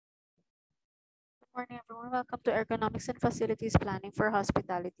Morning, everyone. Welcome to Ergonomics and Facilities Planning for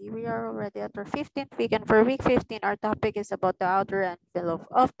Hospitality. We are already at our 15th week, and for week 15, our topic is about the outer envelope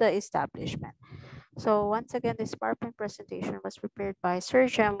of the establishment. So, once again, this PowerPoint presentation was prepared by Sir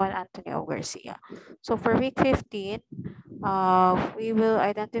Jamal Antonio Garcia. So, for week 15, we will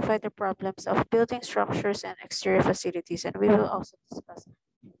identify the problems of building structures and exterior facilities, and we will also discuss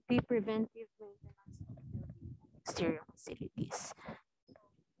the preventive maintenance of building and exterior facilities.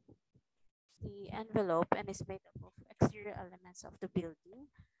 The envelope and is made up of exterior elements of the building,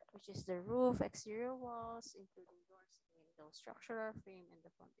 which is the roof, exterior walls, including doors, windows, structural frame, and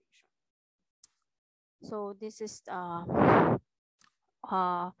the foundation. So this is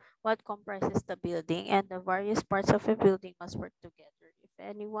what comprises the building, and the various parts of a building must work together. If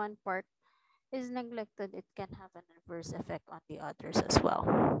any one part is neglected, it can have an adverse effect on the others as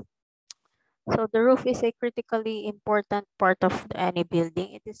well. So the roof is a critically important part of any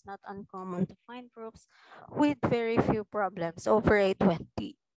building. It is not uncommon to find roofs with very few problems over a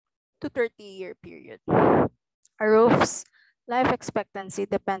 20 to 30-year period. A roof's life expectancy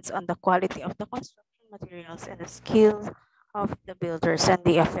depends on the quality of the construction materials and the skills of the builders and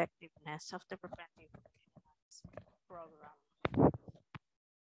the effectiveness of the preventive maintenance program.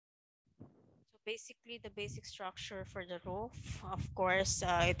 So basically, the basic structure for the roof, of course,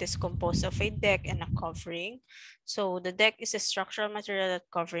 it is composed of a deck and a covering. So the deck is a structural material that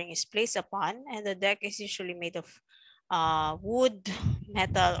covering is placed upon, and the deck is usually made of wood,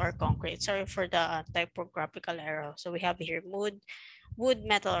 metal, or concrete. Sorry for the typographical error. So we have here wood,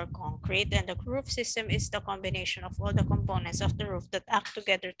 metal, or concrete, and the roof system is the combination of all the components of the roof that act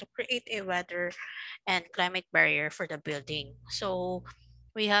together to create a weather and climate barrier for the building. So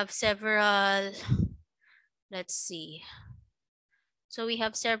we have several, let's see. So we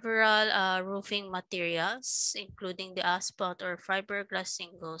have several roofing materials, including the asphalt or fiberglass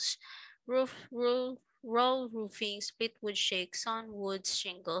shingles, roll roofing, split wood shake, sawn wood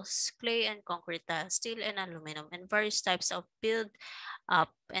shingles, clay and concrete tile, steel and aluminum, and various types of build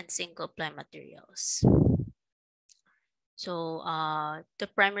up and single ply materials. So the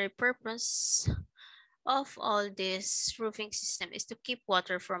primary purpose of all this roofing system is to keep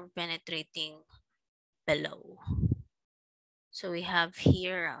water from penetrating below. So we have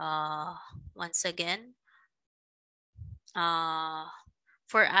here once again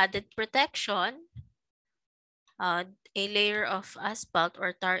for added protection, a layer of asphalt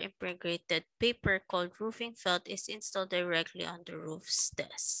or tar impregnated paper called roofing felt is installed directly on the roof's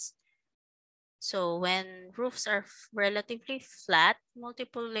desk. So when roofs are relatively flat,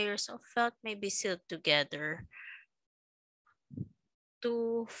 multiple layers of felt may be sealed together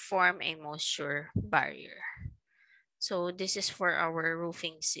to form a moisture barrier. So this is for our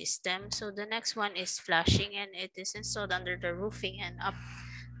roofing system. So the next one is flashing, and it is installed under the roofing and up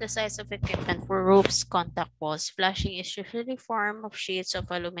the size of equipment for roofs contact walls. Flashing is usually formed of sheets of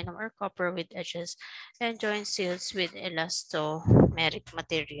aluminum or copper with edges and joint seals with elastomeric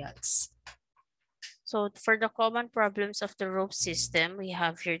materials. So for the common problems of the roof system, we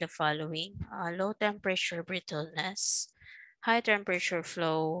have here the following: low temperature brittleness, high temperature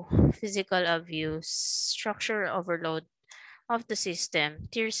flow, physical abuse, structural overload of the system,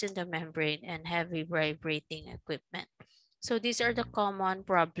 tears in the membrane, and heavy vibrating equipment. So these are the common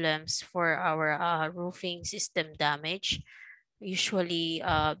problems for our roofing system damage. Usually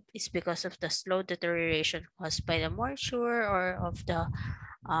it's because of the slow deterioration caused by the moisture or of the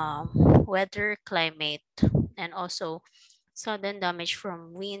weather, climate, and also sudden damage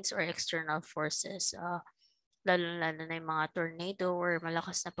from winds or external forces. Lalo-lalo na yung mga tornado or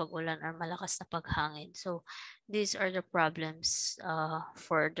malakas na pag-ulan or malakas na paghangin. So these are the problems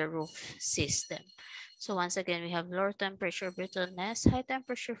for the roof system. So once again, we have low temperature brittleness, high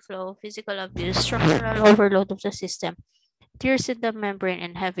temperature flow, physical abuse, structural overload of the system, tears in the membrane,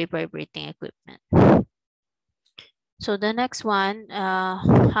 and heavy vibrating equipment. So the next one,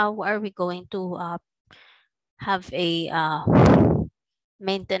 how are we going to have a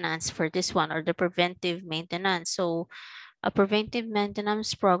maintenance for this one, or the preventive maintenance? So a preventive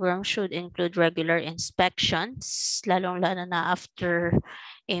maintenance program should include regular inspections, lalong-lalo na after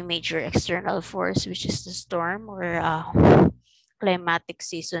a major external force, which is the storm or climatic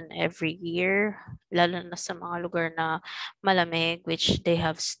season every year, lalo na sa mga lugar na malamig, which they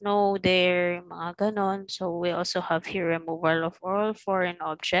have snow there, mga ganon. So we also have here removal of all foreign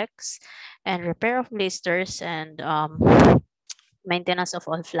objects and repair of blisters and maintenance of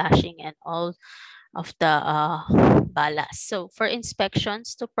all flashing and all of the ballast. So for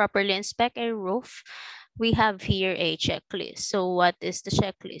inspections, to properly inspect a roof, we have here a checklist. So what is the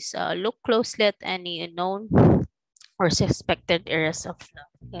checklist? Look closely at any known or suspected areas of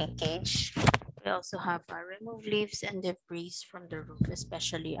leakage. We also have remove leaves and debris from the roof,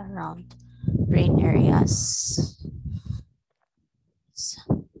 especially around rain areas.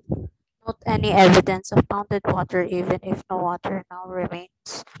 Note any evidence of pounded water even if no water now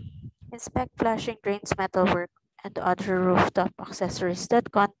remains. Inspect flashing drains, metalwork, and other rooftop accessories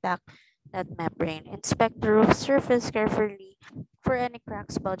that contact that membrane. Inspect the roof surface carefully for any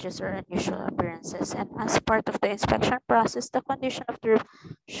cracks, bulges, or unusual appearances. And as part of the inspection process, the condition of the roof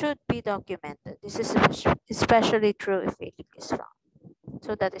should be documented. This is especially true if a leak is found.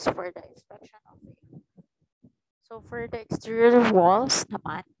 So that is for the inspection of it. So for the exterior walls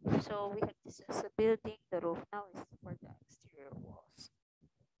naman, so we have this as a building, the roof now is for the exterior walls.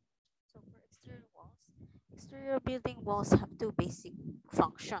 So for exterior building walls have two basic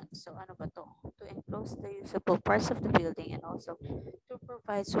functions. So ano ba to? To enclose the usable parts of the building and also to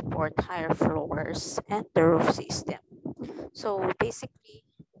provide support higher floors and the roof system. So basically,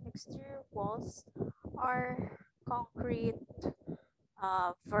 exterior walls are concrete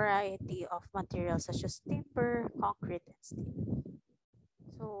variety of materials such as timber, concrete, and steel.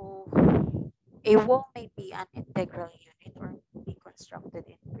 So a wall may be an integral unit or be constructed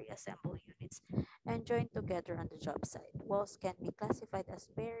in pre-assembled units and joined together on the job site. Walls can be classified as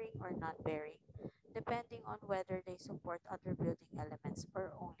bearing or non-bearing, depending on whether they support other building elements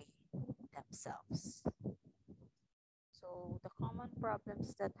or only themselves. So the common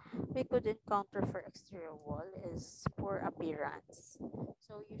problems that we could encounter for exterior wall is poor appearance.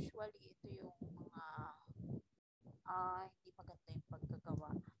 So usually ito yung mga hindi maganda yung pagkagawa.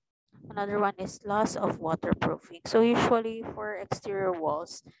 Another one is loss of waterproofing. So usually for exterior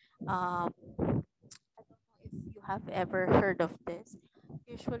walls, I don't know if you have ever heard of this.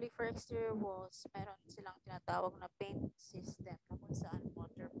 Usually for exterior walls, meron silang tinatawag na paint system na kung saan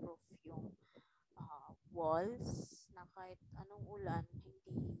waterproof yung walls na kahit anong ulan,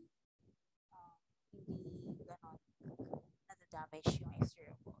 hindi ganon nadadamage yung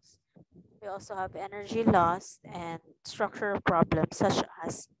exterior walls. We also have energy loss and structural problems such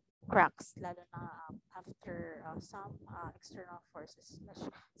as cracks, lalo na after some external forces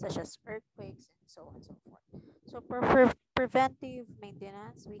such as earthquakes and so on and so forth. So for preventive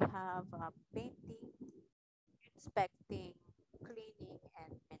maintenance, we have painting, inspecting, cleaning,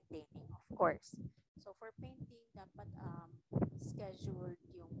 and maintaining, of course. So for painting, dapat scheduled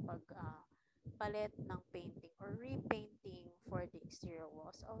yung palit ng painting or repainting for the exterior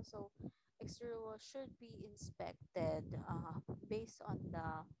walls. Also, exterior walls should be inspected based on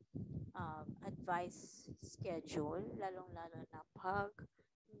the advice schedule, lalong-lalo na pag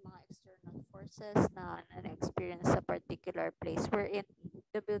mga external forces na na-experience sa particular place wherein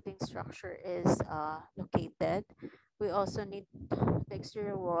the building structure is located. We also need the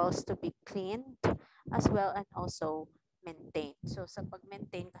exterior walls to be cleaned as well and also maintained. So sa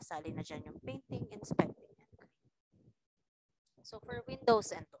pag-maintain, kasali na dyan yung painting, inspecting, and cleaning. So for windows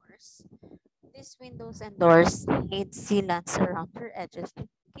and doors, these windows and doors need sealants around their edges to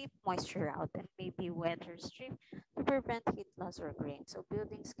keep moisture out and maybe weather strip to prevent heat loss or grain. So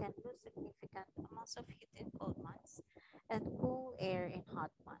buildings can lose significant amounts of heat in cold months and cool air in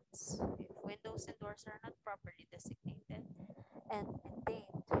hot months. If windows and doors are not properly designated and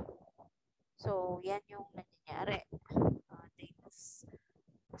maintained, so yan yung nangyayari. They lose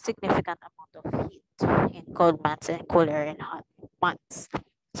significant amount of heat in cold months and cool air in hot months.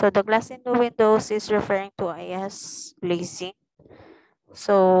 So the glass in the windows is referring to IS glazing.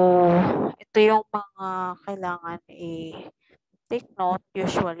 So ito yung mga kailangan take note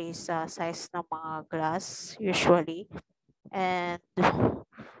usually sa size ng mga glass usually, and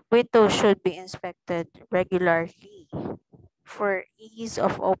windows should be inspected regularly for ease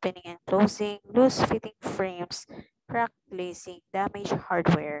of opening and closing, loose fitting frames, cracked glazing, damaged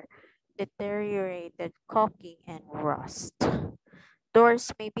hardware, deteriorated caulking, and rust.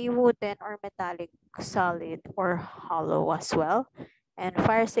 Doors may be wooden or metallic, solid or hollow as well. And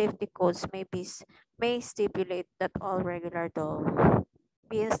fire safety codes may stipulate that all regular door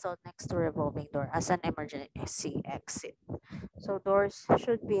be installed next to revolving door as an emergency exit. So doors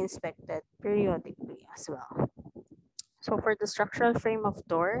should be inspected periodically as well. So for the structural frame of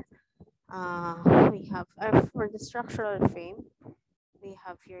door, we have for the structural frame, we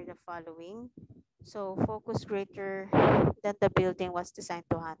have here the following. So focus greater than the building was designed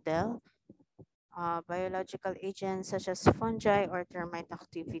to handle. Biological agents such as fungi or termite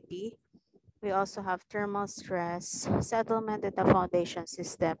activity. We also have thermal stress, settlement in the foundation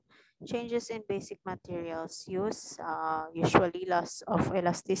system, changes in basic materials use, usually loss of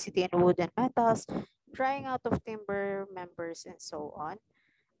elasticity in wood and metals, drying out of timber members, and so on.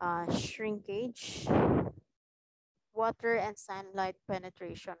 Shrinkage, water and sunlight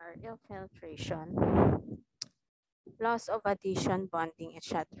penetration or infiltration, loss of adhesion, bonding,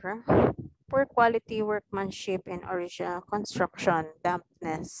 etc. Poor quality workmanship in original construction,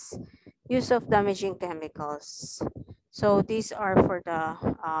 dampness, use of damaging chemicals. So these are for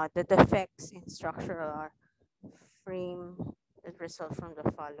the defects in structural frame that result from the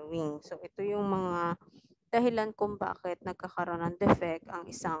following. So ito yung mga dahilan kung bakit nagkakaroon ng defect ang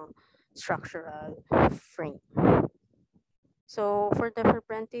isang structural frame. So for the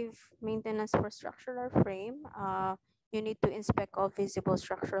preventive maintenance for structural frame, you need to inspect all visible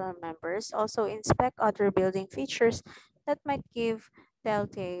structural members. Also inspect other building features that might give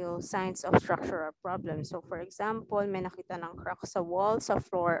telltale signs of structural problems. So for example, may nakita ng crack sa wall, sa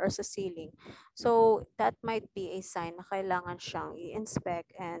floor, or sa ceiling. So that might be a sign na kailangan siyang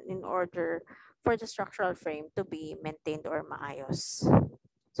i-inspect and in order for the structural frame to be maintained or maayos.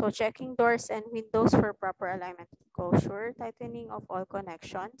 So checking doors and windows for proper alignment and closure, tightening of all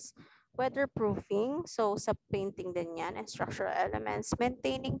connections, weatherproofing, so sa painting din yan, and structural elements,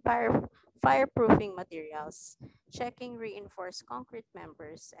 maintaining fireproofing materials, checking reinforced concrete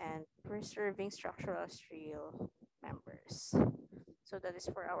members, and preserving structural steel members. So that is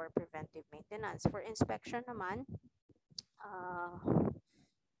for our preventive maintenance. For inspection naman,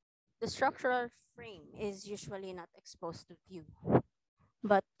 the structural frame is usually not exposed to view,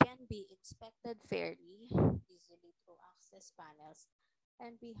 but can be inspected fairly, easily through access panels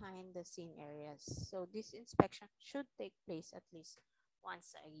and behind the scene areas. So this inspection should take place at least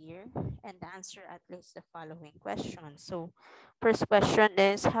once a year and answer at least the following questions. So first question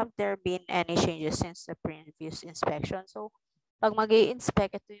is, have there been any changes since the previous inspection? So pag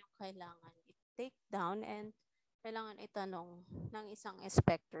mag-i-inspect, ito yung kailangan i-take down and kailangan itanong ng isang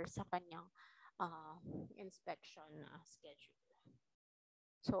inspector sa kanyang inspection schedule.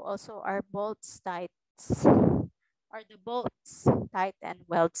 So also are the bolts tight and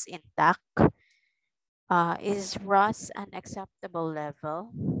welds intact? Is rust an acceptable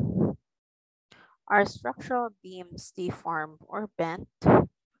level? Are structural beams deformed or bent?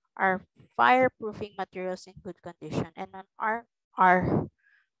 Are fireproofing materials in good condition? And are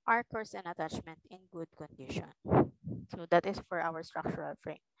anchors and attachment in good condition? So that is for our structural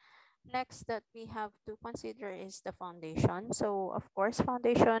frame. Next that we have to consider is the foundation. So of course,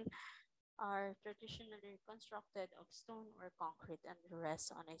 foundation are traditionally constructed of stone or concrete and rest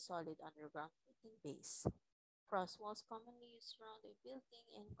on a solid underground footing base. Frost walls commonly used around a building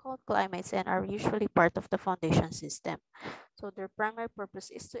in cold climates and are usually part of the foundation system. So their primary purpose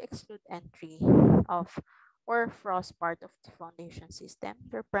is to exclude entry of or frost part of the foundation system.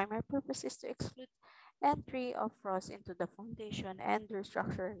 Their primary purpose is to exclude entry of frost into the foundation, and their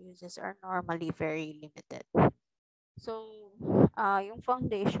structural uses are normally very limited. So, yung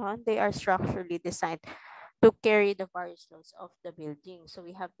foundation, they are structurally designed to carry the various loads of the building. So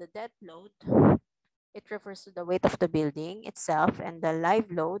we have the dead load. It refers to the weight of the building itself, and the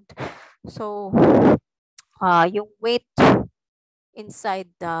live load. So, yung weight inside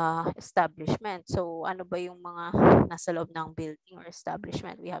the establishment. So, ano ba yung mga nasa loob ng building or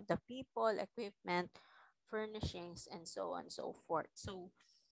establishment? We have the people, equipment, furnishings, and so on and so forth. So,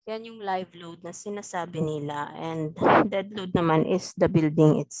 yan yung live load na sinasabi nila, and dead load naman is the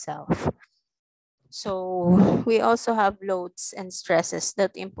building itself. So, we also have loads and stresses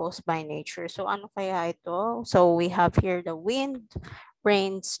that imposed by nature. So, ano kaya ito? So, we have here the wind,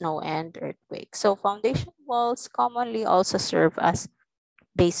 rain, snow, and earthquake. So, foundation walls commonly also serve as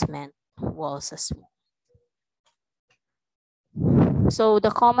basement walls as well. So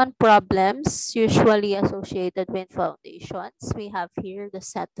the common problems usually associated with foundations, we have here the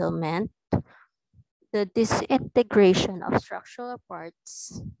settlement, the disintegration of structural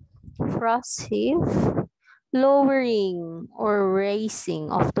parts, frost heave, lowering or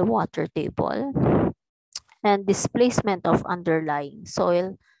raising of the water table, and displacement of underlying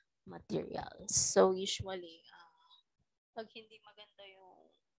soil materials. So usually, pag hindi maganda yung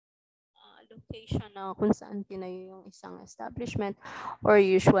location na kung saan tinayo yung isang establishment, or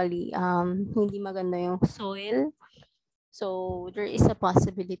usually hindi maganda yung soil, so there is a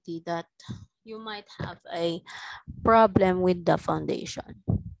possibility that you might have a problem with the foundation.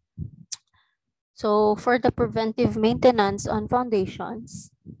 So for the preventive maintenance on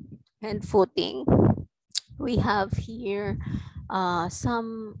foundations and footing, we have here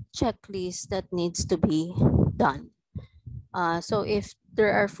some checklists that needs to be done. So if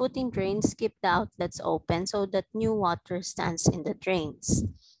there are footing drains, keep the outlets open so that new water stands in the drains.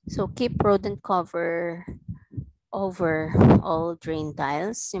 So keep rodent cover over all drain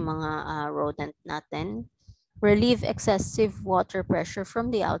tiles, yung mga rodent natin. relieve excessive water pressure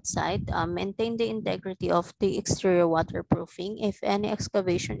from the outside, maintain the integrity of the exterior waterproofing. If any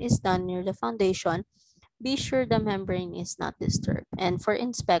excavation is done near the foundation, be sure the membrane is not disturbed. And for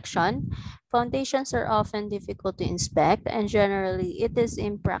inspection, foundations are often difficult to inspect, and generally it is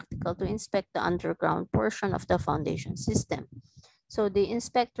impractical to inspect the underground portion of the foundation system. So the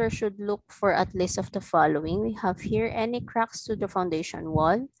inspector should look for at least of the following. We have here any cracks to the foundation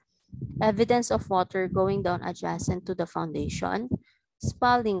wall, evidence of water going down adjacent to the foundation,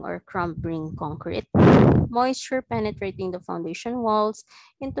 spalling or crumbling concrete, moisture penetrating the foundation walls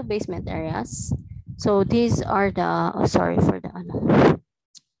into basement areas. So these are the, oh, sorry for the,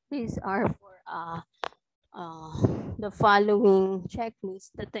 these are for uh, the following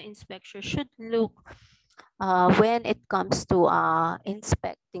checklist that the inspector should look when it comes to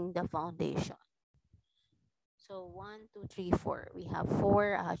inspecting the foundation. So 1, 2, 3, 4. We have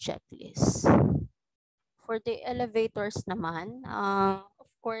four checklists. For the elevators naman,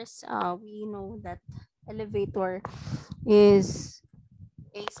 of course, we know that elevator is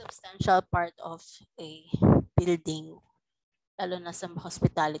a substantial part of a building, lalo na sa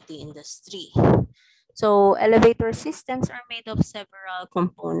hospitality industry. So elevator systems are made of several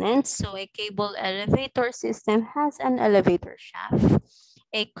components. So a cable elevator system has an elevator shaft,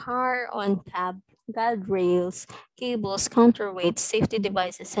 a car on cab, guide rails, cables, counterweights, safety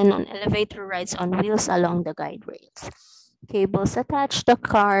devices, and on elevator rides on wheels along the guide rails. Cables attach the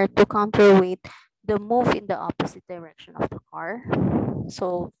car to counterweight the move in the opposite direction of the car.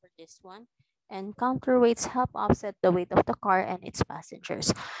 So for this one, and counterweights help offset the weight of the car and its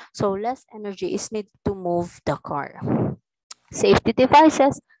passengers. So less energy is needed to move the car. Safety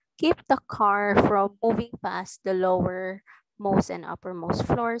devices keep the car from moving past the lowermost and uppermost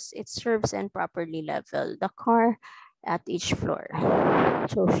floors. It serves and properly level the car at each floor.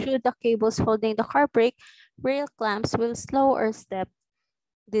 So should the cables holding the car break, rail clamps will slow or step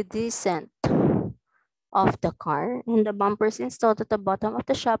the descent of the car, and the bumpers installed at the bottom of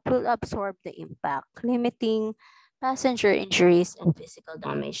the shaft will absorb the impact, limiting passenger injuries and physical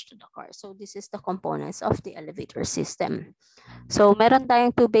damage to the car. So this is the components of the elevator system. So meron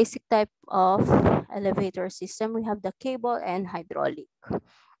tayong two basic type of elevator system. We have the cable and hydraulic.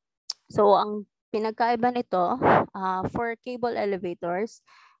 So ang pinagkaiba nito, for cable elevators,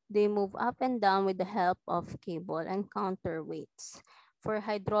 they move up and down with the help of cable and counterweights. For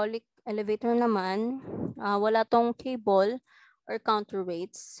hydraulic elevator naman, wala tong cable or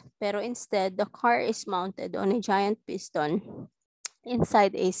counterweights, pero instead, the car is mounted on a giant piston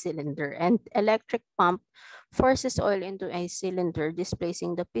inside a cylinder, and electric pump forces oil into a cylinder,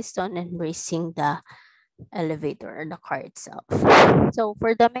 displacing the piston and raising the elevator or the car itself. So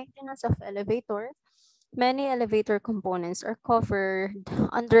for the maintenance of elevator, many elevator components are covered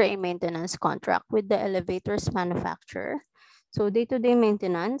under a maintenance contract with the elevator's manufacturer. So day-to-day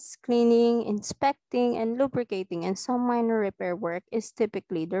maintenance, cleaning, inspecting, and lubricating, and some minor repair work is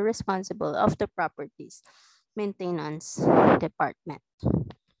typically the responsible of the properties maintenance department.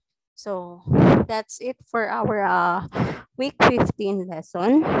 So that's it for our week 15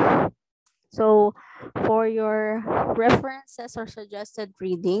 lesson. So for your references or suggested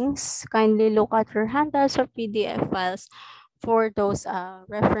readings, kindly look at your handouts or PDF files for those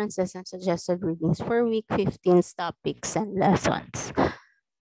references and suggested readings for week 15's topics and lessons.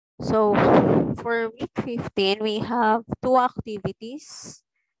 So for week 15, we have two activities.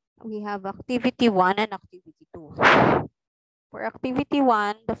 We have activity 1 and activity 2. For activity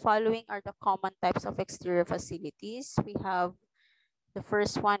 1, the following are the common types of exterior facilities. We have the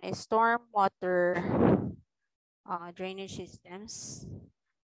first one is storm water drainage systems,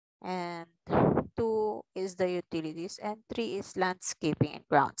 and 2 is the utilities, and 3 is landscaping and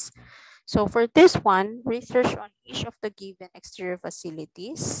grounds. So for this one, research on each of the given exterior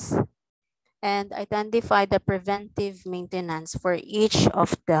facilities and identify the preventive maintenance for each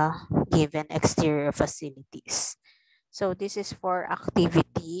of the given exterior facilities. So this is for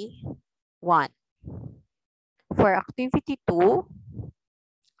activity 1. For activity 2,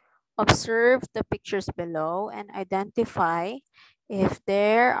 observe the pictures below and identify if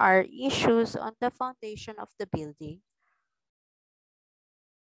there are issues on the foundation of the building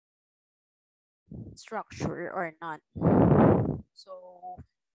structure or not. So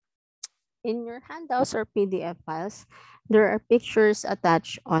in your handouts or PDF files, there are pictures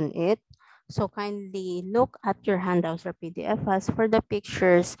attached on it. So kindly look at your handouts or PDF files for the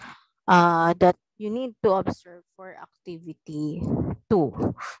pictures that you need to observe for activity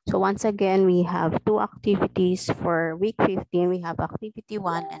 2. So once again, we have two activities for week 15. We have activity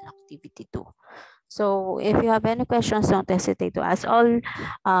 1 and activity 2. So if you have any questions, don't hesitate to ask. All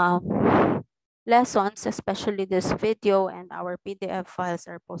lessons, especially this video and our PDF files,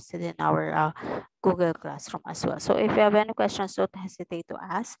 are posted in our Google Classroom as well. So if you have any questions, don't hesitate to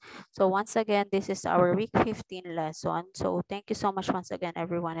ask. So once again, this is our week 15 lesson. So thank you so much once again,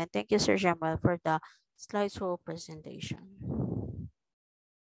 everyone. And thank you, Sir Jamal, for the slideshow presentation.